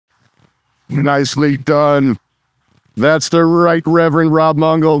Nicely done. That's the right Reverend Rob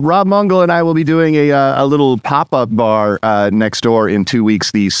Mungle. Rob Mungle and I will be doing a little pop-up bar next door in 2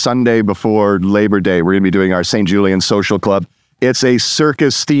 weeks, the Sunday before Labor Day. We're going to be doing our St. Julian Social Club. It's a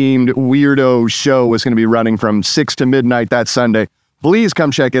circus-themed weirdo show. It's going to be running from 6 to midnight that Sunday. Please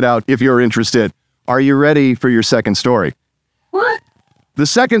come check it out if you're interested. Are you ready for your second story? What? The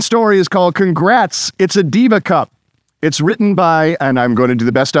second story is called Congrats, It's a Diva Cup. It's written by, and I'm going to do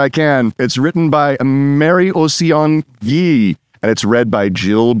the best I can, it's written by Maryoceane Guy, and it's read by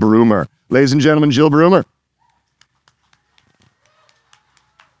Jill Brumer. Ladies and gentlemen, Jill Brumer.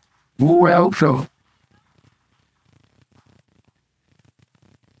 Welcome.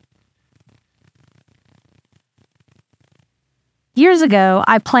 Years ago,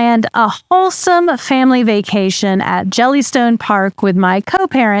 I planned a wholesome family vacation at Jellystone Park with my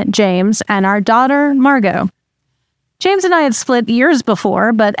co-parent, James, and our daughter, Margot. James and I had split years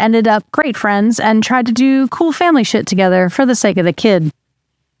before, but ended up great friends and tried to do cool family shit together for the sake of the kid.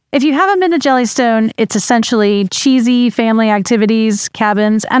 If you haven't been to Jellystone, it's essentially cheesy family activities,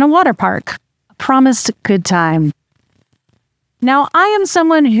 cabins, and a water park. A promised good time. Now, I am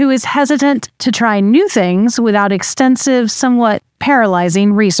someone who is hesitant to try new things without extensive, somewhat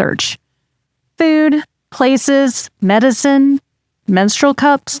paralyzing research. Food, places, medicine, menstrual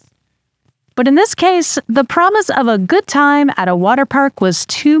cups. But in this case, the promise of a good time at a water park was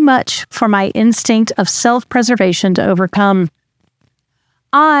too much for my instinct of self-preservation to overcome.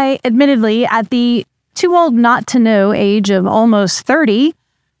 I, admittedly, at the too old not to know age of almost 30,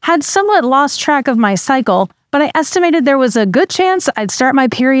 had somewhat lost track of my cycle, but I estimated there was a good chance I'd start my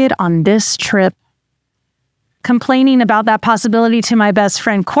period on this trip. Complaining about that possibility to my best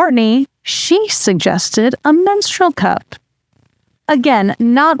friend Courtney, she suggested a menstrual cup. Again,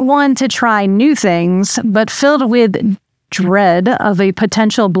 not one to try new things, but filled with dread of a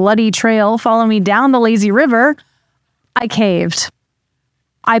potential bloody trail following me down the lazy river, I caved.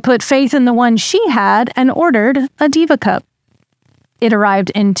 I put faith in the one she had and ordered a Diva Cup. It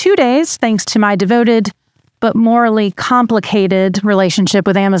arrived in 2 days thanks to my devoted but morally complicated relationship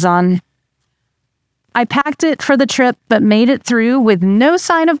with Amazon. I packed it for the trip but made it through with no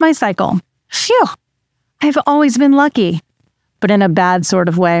sign of my cycle. Phew! I've always been lucky, but in a bad sort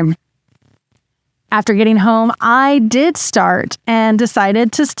of way. After getting home, I did start and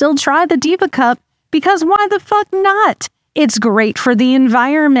decided to still try the Diva Cup because why the fuck not? It's great for the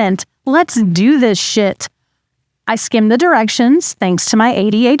environment. Let's do this shit. I skimmed the directions, thanks to my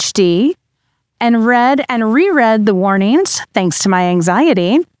ADHD, and read and reread the warnings, thanks to my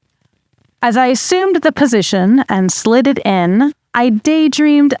anxiety. As I assumed the position and slid it in, I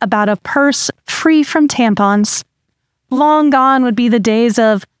daydreamed about a purse free from tampons. Long gone would be the days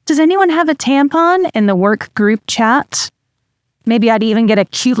of, does anyone have a tampon in the work group chat? Maybe I'd even get a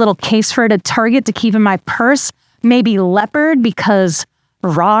cute little case for it at Target to keep in my purse. Maybe leopard because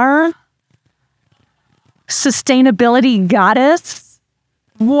rawr. Sustainability goddess.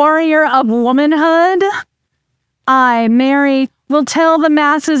 Warrior of womanhood. I, Mary, will tell the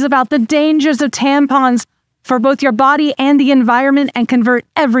masses about the dangers of tampons for both your body and the environment and convert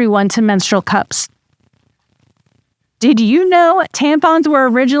everyone to menstrual cups. Did you know tampons were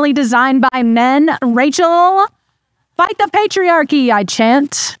originally designed by men? Rachel, fight the patriarchy, I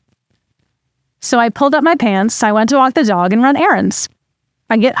chant. So I pulled up my pants, I went to walk the dog and run errands.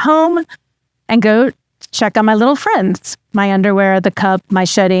 I get home and go check on my little friends. My underwear, the cup, my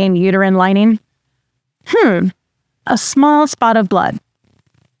shedding, uterine lining. A small spot of blood.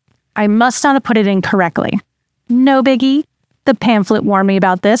 I must not have put it in correctly. No biggie. The pamphlet warned me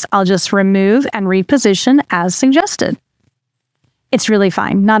about this. I'll just remove and reposition as suggested. It's really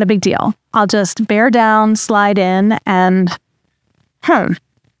fine. Not a big deal. I'll just bear down, slide in, and...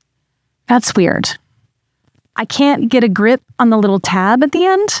 That's weird. I can't get a grip on the little tab at the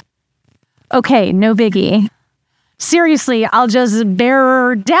end? Okay, no biggie. Seriously, I'll just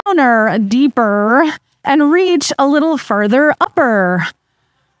bear downer deeper and reach a little further upper.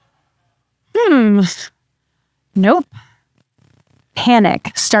 Nope.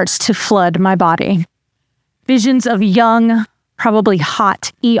 Panic starts to flood my body. Visions of young, probably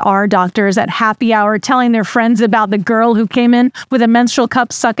hot ER doctors at happy hour telling their friends about the girl who came in with a menstrual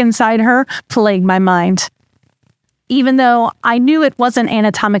cup stuck inside her plague my mind. Even though I knew it wasn't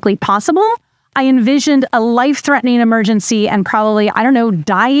anatomically possible, I envisioned a life-threatening emergency and probably,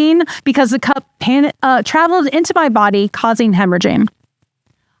 dying because the cup traveled into my body, causing hemorrhaging.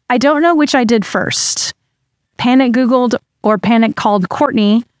 I don't know which I did first. Panic Googled or panic called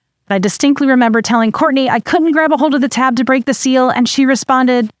Courtney. But I distinctly remember telling Courtney I couldn't grab a hold of the tab to break the seal, and she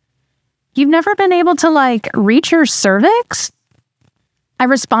responded, "You've never been able to, reach your cervix?" I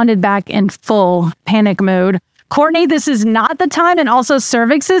responded back in full panic mode. Courtney, this is not the time, and also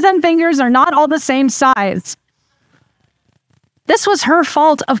cervixes and fingers are not all the same size. This was her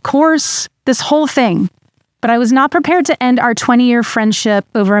fault, of course, this whole thing. But I was not prepared to end our 20-year friendship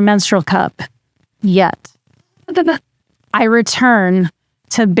over a menstrual cup. Yet. I return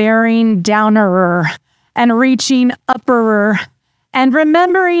to bearing downerer and reaching upperer and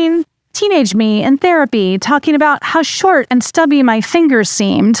remembering teenage me in therapy talking about how short and stubby my fingers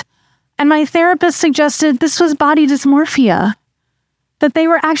seemed. And my therapist suggested this was body dysmorphia, that they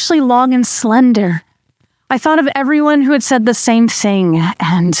were actually long and slender. I thought of everyone who had said the same thing,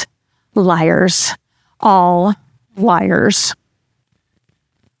 and liars. All liars.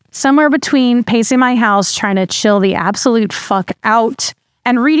 Somewhere between pacing my house, trying to chill the absolute fuck out,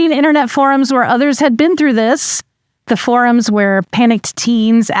 and reading internet forums where others had been through this, the forums where panicked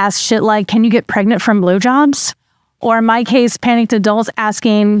teens asked shit like, can you get pregnant from blowjobs? Or in my case, panicked adults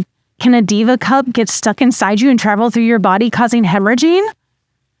asking, can a Diva Cup get stuck inside you and travel through your body causing hemorrhaging?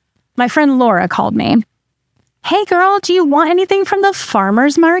 My friend Laura called me. Hey girl, do you want anything from the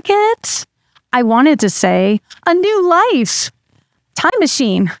farmer's market? I wanted to say, a new life, time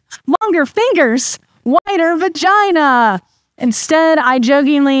machine, longer fingers, wider vagina. Instead, I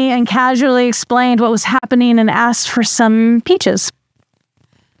jokingly and casually explained what was happening and asked for some peaches.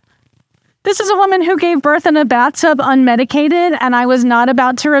 This is a woman who gave birth in a bathtub unmedicated, and I was not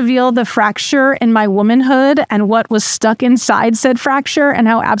about to reveal the fracture in my womanhood and what was stuck inside said fracture and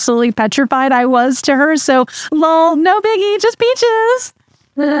how absolutely petrified I was to her. So, lol, no biggie, just peaches.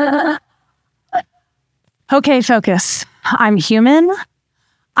 Okay, focus. I'm human.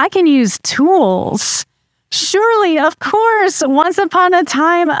 I can use tools. Surely, of course, once upon a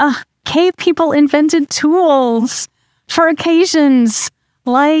time, cave people invented tools for occasions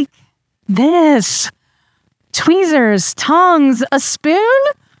like this. Tweezers, tongs, a spoon?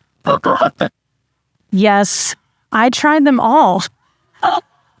 Yes, I tried them all.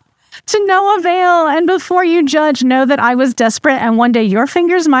 To no avail, and before you judge, know that I was desperate, and one day your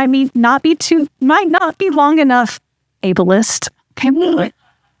fingers might not be long enough. Ableist.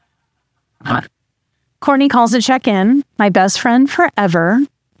 Courtney calls to check in, my best friend forever.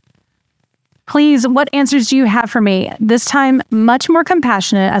 Please, what answers do you have for me? This time, much more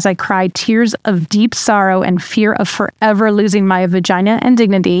compassionate as I cried tears of deep sorrow and fear of forever losing my vagina and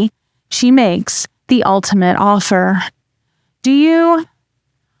dignity. She makes the ultimate offer. Do you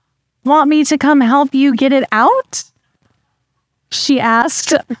want me to come help you get it out? She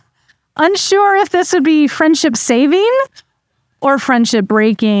asked, unsure if this would be friendship saving or friendship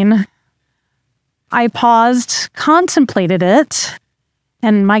breaking. I paused, contemplated it,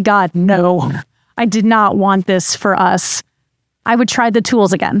 and my God, no, I did not want this for us. I would try the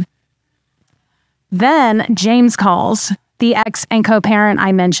tools again. Then James calls, the ex and co-parent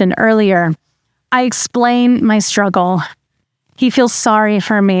I mentioned earlier. I explain my struggle. He feels sorry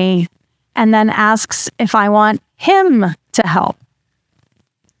for me and then asks if I want him to help.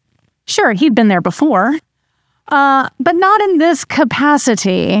 Sure, he'd been there before, but not in this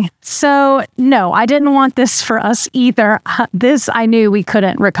capacity. So no, I didn't want this for us either. This I knew we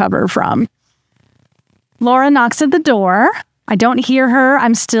couldn't recover from. Laura knocks at the door. I don't hear her.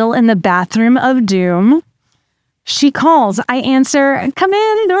 I'm still in the bathroom of doom. She calls. I answer, come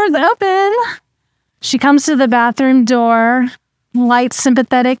in, door's open. She comes to the bathroom door. Light,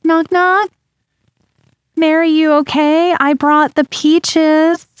 sympathetic, knock, knock. Mary, you okay? I brought the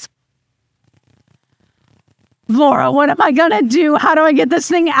peaches. Laura, what am I gonna do? How do I get this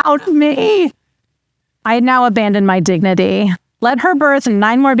thing out of me? I had now abandoned my dignity. Let her birth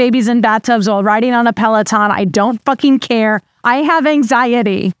 9 more babies in bathtubs while riding on a Peloton. I don't fucking care. I have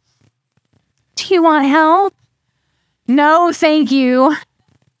anxiety. Do you want help? No, thank you.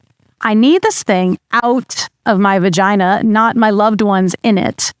 I need this thing out of my vagina, not my loved ones in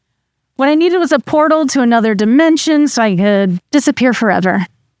it. What I needed was a portal to another dimension so I could disappear forever.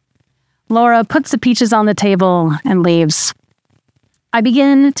 Laura puts the peaches on the table and leaves. I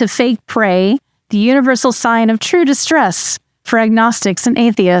begin to fake pray, the universal sign of true distress for agnostics and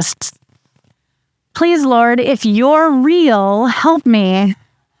atheists. Please, Lord, if you're real, help me.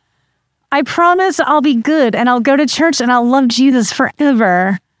 I promise I'll be good and I'll go to church and I'll love Jesus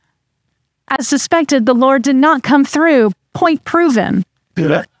forever. As suspected, the Lord did not come through. Point proven.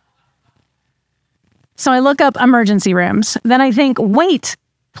 So I look up emergency rooms. Then I think, wait,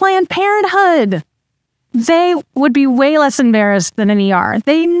 Planned Parenthood. They would be way less embarrassed than an ER.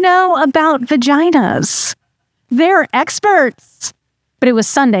 They know about vaginas. They're experts. But it was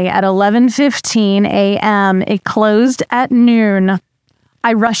Sunday at 11:15 a.m. It closed at noon.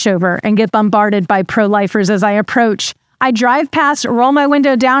 I rush over and get bombarded by pro-lifers as I approach. I drive past, roll my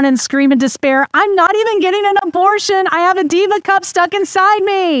window down, and scream in despair, I'm not even getting an abortion. I have a Diva Cup stuck inside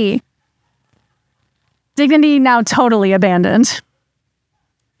me. Dignity now totally abandoned.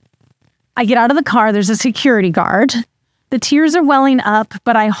 I get out of the car. There's a security guard. The tears are welling up,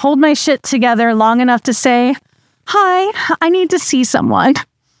 but I hold my shit together long enough to say, hi, I need to see someone.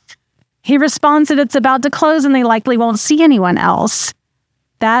 He responds that it's about to close and they likely won't see anyone else.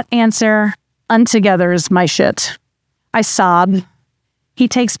 That answer untogethers my shit. I sob. He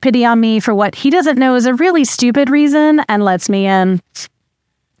takes pity on me for what he doesn't know is a really stupid reason and lets me in.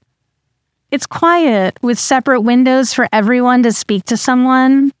 It's quiet with separate windows for everyone to speak to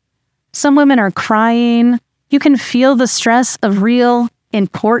someone. Some women are crying. You can feel the stress of real,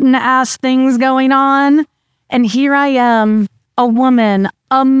 important-ass things going on. And here I am, a woman,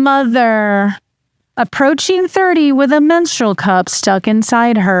 a mother, approaching 30 with a menstrual cup stuck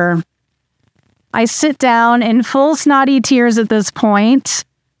inside her. I sit down in full snotty tears at this point.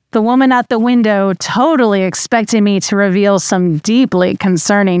 The woman at the window, totally expecting me to reveal some deeply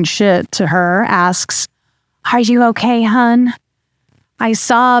concerning shit to her, asks, are you okay, hun? I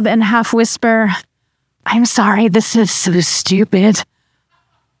sob and half whisper, I'm sorry, this is so stupid.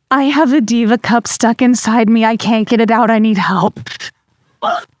 I have a Diva Cup stuck inside me. I can't get it out. I need help.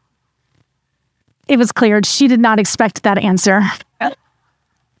 It was clear she did not expect that answer.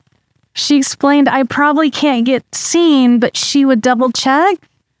 She explained I probably can't get seen, but she would double check.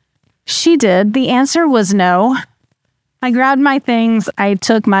 She did. The answer was no. I grabbed my things. I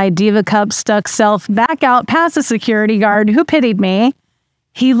took my Diva Cup stuck self back out past the security guard who pitied me.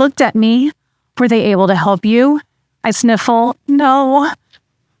 He looked at me. Were they able to help you? I sniffle. No.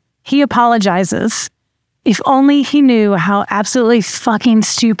 He apologizes. If only he knew how absolutely fucking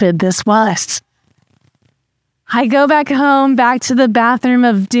stupid this was. I go back home, back to the bathroom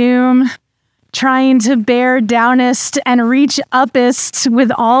of doom, trying to bear downest and reach uppest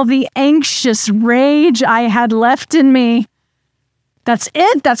with all the anxious rage I had left in me. That's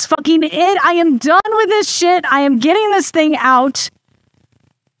it. That's fucking it. I am done with this shit. I am getting this thing out.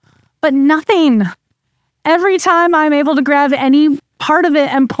 But nothing. Every time I'm able to grab any part of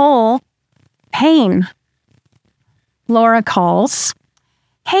it and pull, pain. Laura calls.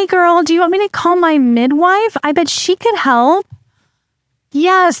 Hey girl, do you want me to call my midwife? I bet she could help.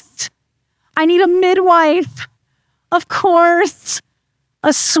 Yes, I need a midwife. Of course.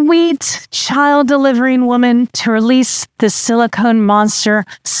 A sweet child-delivering woman to release the silicone monster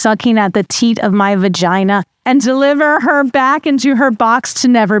sucking at the teat of my vagina and deliver her back into her box to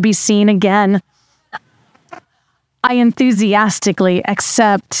never be seen again. I enthusiastically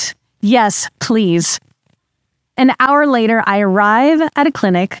accept, yes, please. An hour later, I arrive at a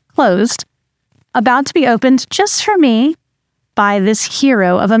clinic, closed, about to be opened just for me by this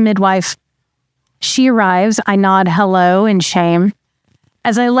hero of a midwife. She arrives, I nod hello in shame.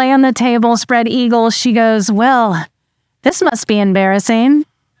 As I lay on the table, spread eagle, she goes, well, this must be embarrassing.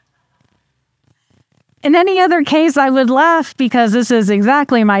 In any other case, I would laugh because this is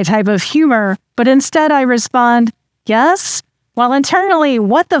exactly my type of humor, but instead I respond, yes, while internally,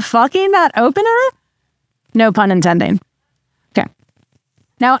 what the fucking that opener? No pun intended. Okay.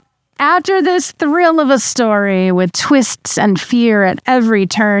 Now, after this thrill of a story with twists and fear at every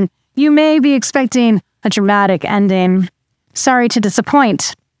turn, you may be expecting a dramatic ending. Sorry to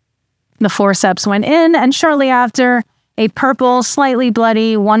disappoint. The forceps went in, and shortly after, a purple, slightly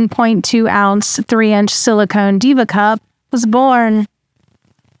bloody 1.2 ounce, 3-inch silicone Diva Cup was born.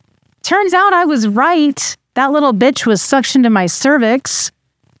 Turns out I was right. That little bitch was suctioned to my cervix.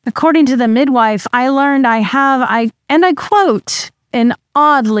 According to the midwife, I learned I have, and I quote, an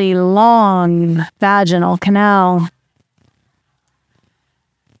oddly long vaginal canal.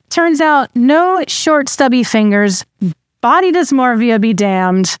 Turns out, no short, stubby fingers. Body dysmorphia be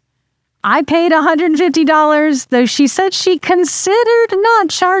damned. I paid $150, though she said she considered not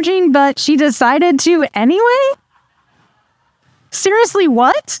charging, but she decided to anyway? Seriously,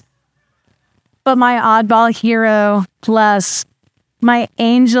 what? But my oddball hero, bless, my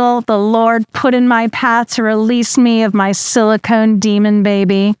angel, the Lord put in my path to release me of my silicone demon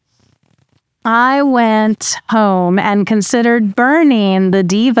baby. I went home and considered burning the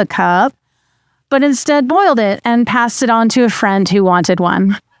Diva Cup, but instead boiled it and passed it on to a friend who wanted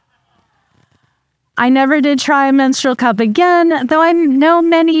one. I never did try a menstrual cup again, though I know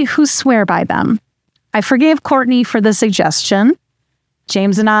many who swear by them. I forgave Courtney for the suggestion.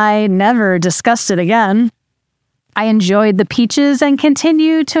 James and I never discussed it again. I enjoyed the peaches and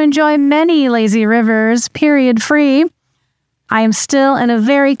continue to enjoy many lazy rivers, period-free. I am still in a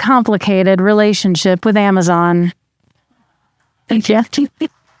very complicated relationship with Amazon. Thank you.